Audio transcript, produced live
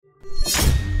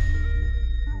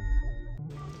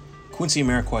Quincy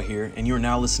Amarikwa here, and you are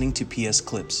now listening to PS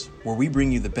Clips, where we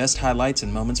bring you the best highlights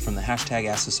and moments from the hashtag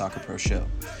Ask the Soccer Pro show.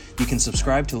 You can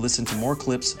subscribe to listen to more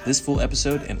clips, this full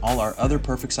episode, and all our other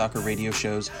Perfect Soccer radio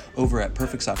shows over at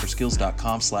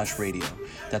perfectsoccerskills.com/radio.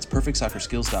 That's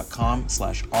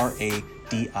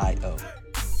perfectsoccerskills.com/RADIO.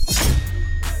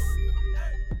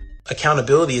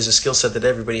 Accountability is a skill set that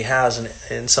everybody has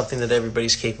and something that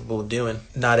everybody's capable of doing.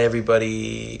 Not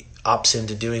everybody opts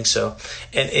into doing so.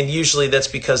 And usually that's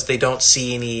because they don't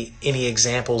see any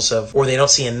examples of, or they don't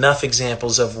see enough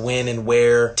examples of when and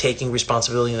where taking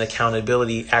responsibility and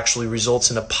accountability actually results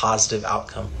in a positive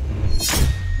outcome.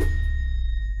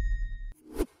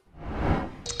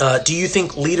 Do you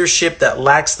think leadership that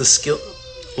lacks this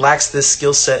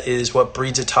skill set is what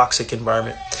breeds a toxic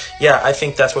environment? Yeah, I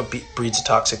think that's what breeds a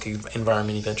toxic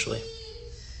environment eventually.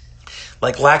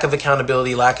 Like lack of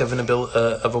accountability, lack of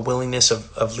a willingness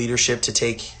of leadership to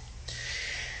take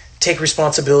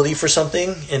responsibility for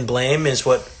something and blame is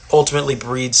what ultimately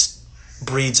breeds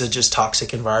a just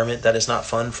toxic environment that is not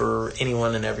fun for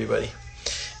anyone and everybody.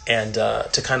 And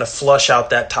to kind of flush out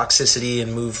that toxicity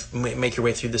and make your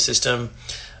way through the system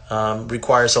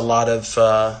requires a lot of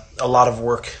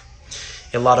work,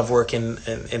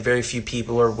 and very few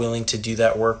people are willing to do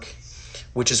that work,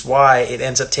 which is why it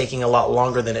ends up taking a lot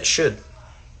longer than it should.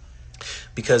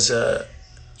 Because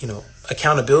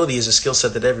accountability is a skill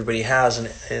set that everybody has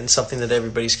and something that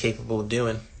everybody's capable of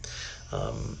doing,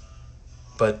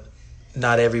 but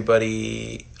not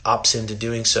everybody opts into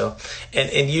doing so,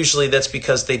 and usually that's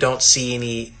because they don't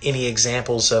see any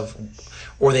examples of,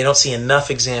 or they don't see enough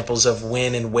examples of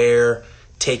when and where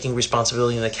taking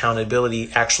responsibility and accountability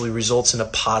actually results in a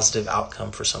positive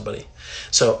outcome for somebody.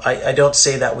 So I don't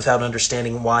say that without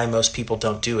understanding why most people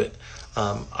don't do it.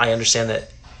 I understand that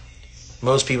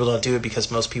most people don't do it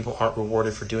because most people aren't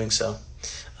rewarded for doing so.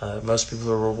 Most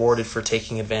people are rewarded for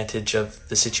taking advantage of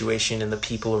the situation and the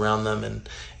people around them and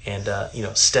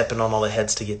stepping on all the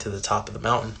heads to get to the top of the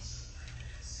mountain.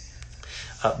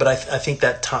 But I think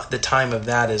that the time of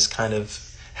that has kind of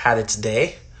had its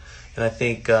day. And I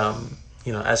think,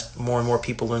 as more and more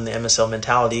people learn the MSL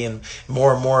mentality and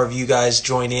more of you guys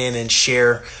join in and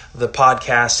share the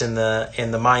podcast and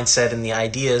the mindset and the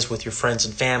ideas with your friends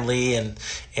and family and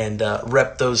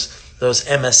rep those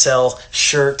MSL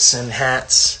shirts and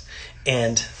hats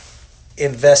and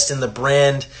invest in the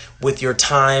brand with your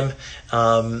time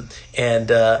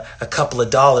and a couple of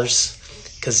dollars,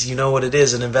 because you know what it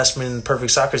is, an investment in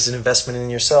Perfect Soccer is an investment in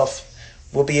yourself.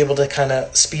 We'll be able to kind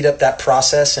of speed up that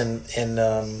process and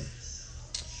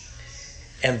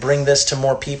bring this to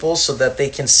more people so that they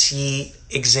can see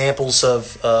examples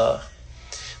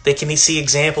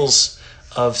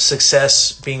of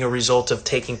success being a result of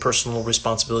taking personal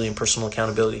responsibility and personal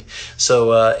accountability.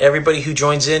 So everybody who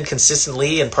joins in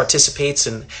consistently and participates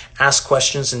and asks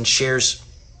questions and shares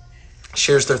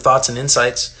their thoughts and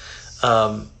insights,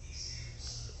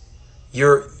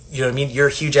 you're a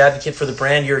huge advocate for the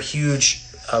brand. You're a huge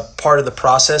part of the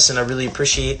process, and I really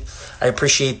appreciate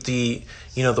the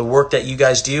work that you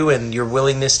guys do and your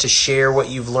willingness to share what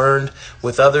you've learned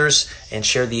with others and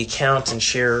share the account and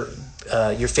share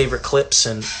your favorite clips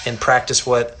and practice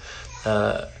or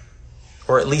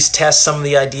at least test some of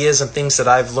the ideas and things that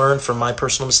I've learned from my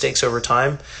personal mistakes over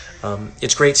time.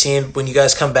 It's great seeing when you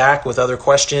guys come back with other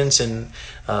questions and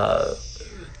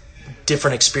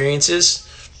different experiences.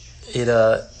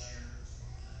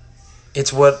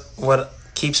 It's what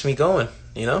keeps me going,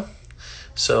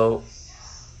 So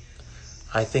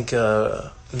I think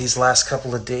these last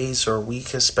couple of days or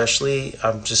week especially,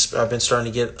 I've been starting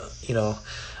to get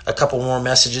a couple more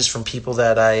messages from people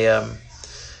that I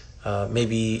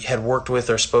maybe had worked with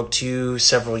or spoke to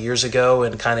several years ago,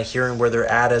 and kind of hearing where they're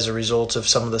at as a result of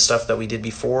some of the stuff that we did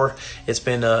before. It's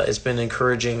been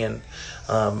encouraging, and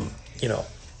I'm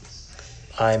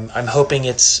hoping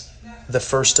it's the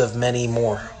first of many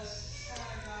more.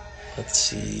 Let's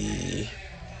see.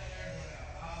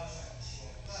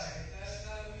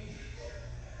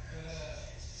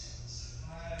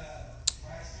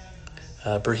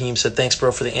 Brahim said, thanks,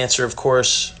 bro, for the answer, of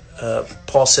course.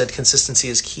 Paul said, consistency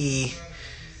is key.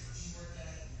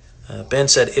 Ben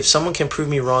said, if someone can prove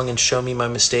me wrong and show me my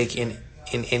mistake in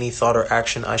any thought or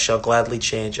action, I shall gladly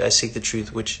change. I seek the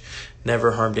truth, which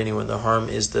never harmed anyone. The harm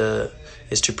is to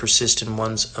persist in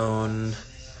one's own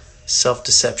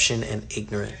self-deception and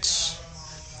ignorance.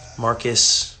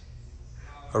 Marcus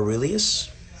Aurelius,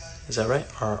 is that right?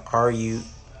 Aurelius.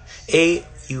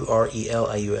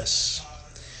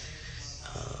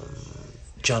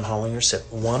 John Hollinger said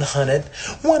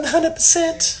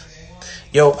 100%.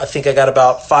 I think I got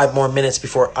about 5 more minutes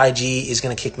before IG is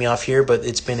going to kick me off here, but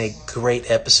it's been a great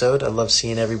episode. I love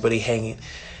seeing everybody hanging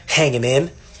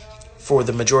in for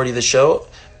the majority of the show.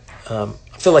 I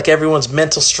feel like everyone's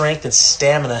mental strength and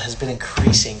stamina has been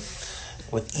increasing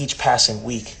with each passing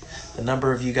week. The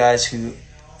number of you guys who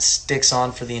sticks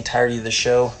on for the entirety of the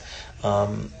show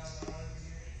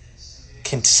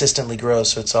consistently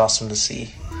grows, so it's awesome to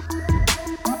see.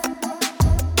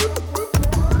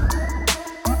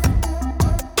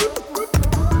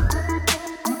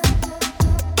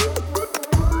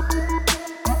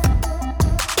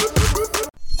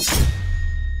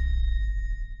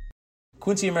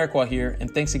 Quincy Amarikwa here,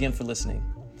 and thanks again for listening.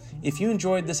 If you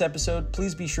enjoyed this episode,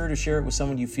 please be sure to share it with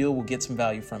someone you feel will get some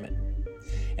value from it.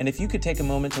 And if you could take a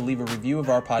moment to leave a review of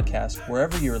our podcast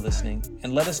wherever you're listening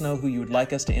and let us know who you would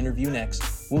like us to interview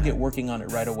next, we'll get working on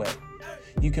it right away.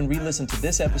 You can re-listen to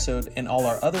this episode and all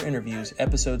our other interviews,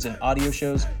 episodes, and audio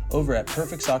shows over at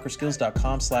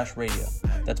perfectsoccerskills.com/radio.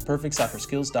 That's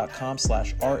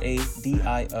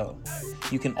perfectsoccerskills.com/radio.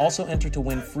 You can also enter to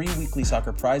win free weekly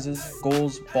soccer prizes,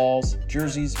 goals, balls,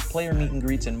 jerseys, player meet and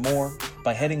greets, and more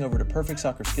by heading over to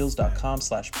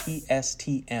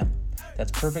perfectsoccerskills.com/PSTM.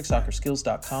 That's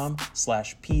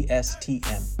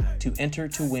perfectsoccerskills.com/PSTM to enter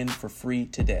to win for free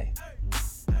today.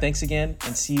 Thanks again,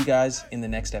 and see you guys in the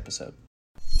next episode.